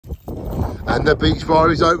And the beach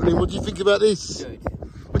bar is opening. What do you think about this? Good.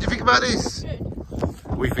 What do you think about this?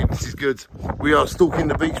 Good. We think this is good. We are stalking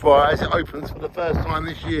the beach bar as it opens for the first time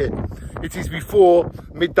this year. It is before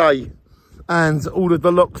midday and all of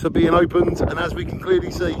the locks are being opened, and as we can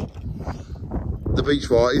clearly see, the beach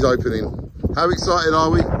bar is opening. How excited are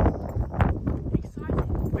we? Excited.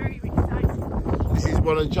 Very excited. This is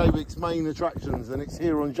one of Jaywick's main attractions, and it's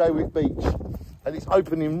here on Jaywick Beach, and it's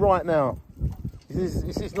opening right now. Is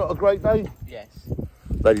this not a great day? Yes.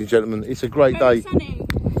 Ladies and gentlemen, it's a great day. Sunny.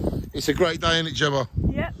 It's a great day, isn't it, Gemma?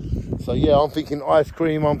 Yep. So yeah, I'm thinking ice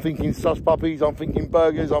cream, I'm thinking sus puppies, I'm thinking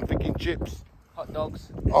burgers, I'm thinking chips. Hot dogs.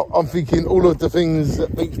 I'm thinking all of the things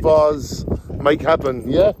that beach bars make happen,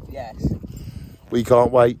 yeah? Yes. We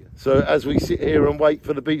can't wait. So as we sit here and wait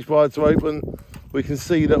for the beach bar to open, we can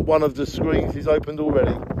see that one of the screens is opened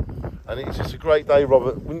already. And it's just a great day,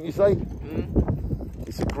 Robert, wouldn't you say? Mm.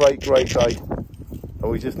 It's a great day. And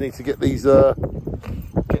we just need to get these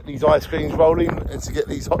ice creams rolling and to get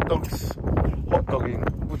these hot dogs hot dogging.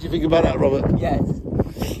 What do you think about that, Robert? Yes.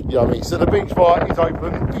 Yummy. So the beach bar is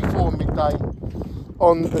open before midday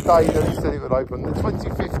on the day that he said it would open, the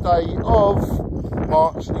 25th day of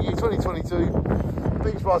March, the year 2022.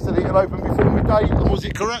 The beach bar said it would open before midday, and was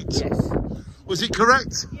it correct? Yes. Was it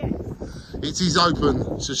correct? Yes. It is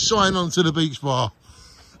open, so shine onto the beach bar.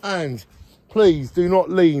 And please do not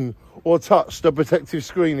lean or touch the protective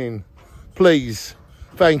screening. Please.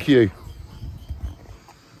 Thank you.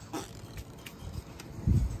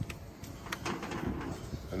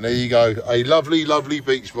 And there you go, a lovely, lovely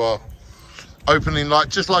beach bar. Opening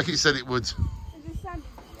just like it said it would. Is it sunny?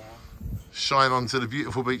 Yeah. Shine onto the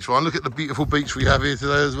beautiful beach bar. And look at the beautiful beach we have here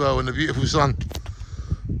today as well, and the beautiful sun.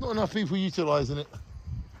 Not enough people utilising it.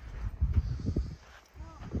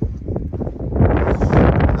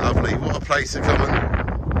 Lovely, what a place to come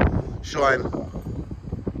and shine.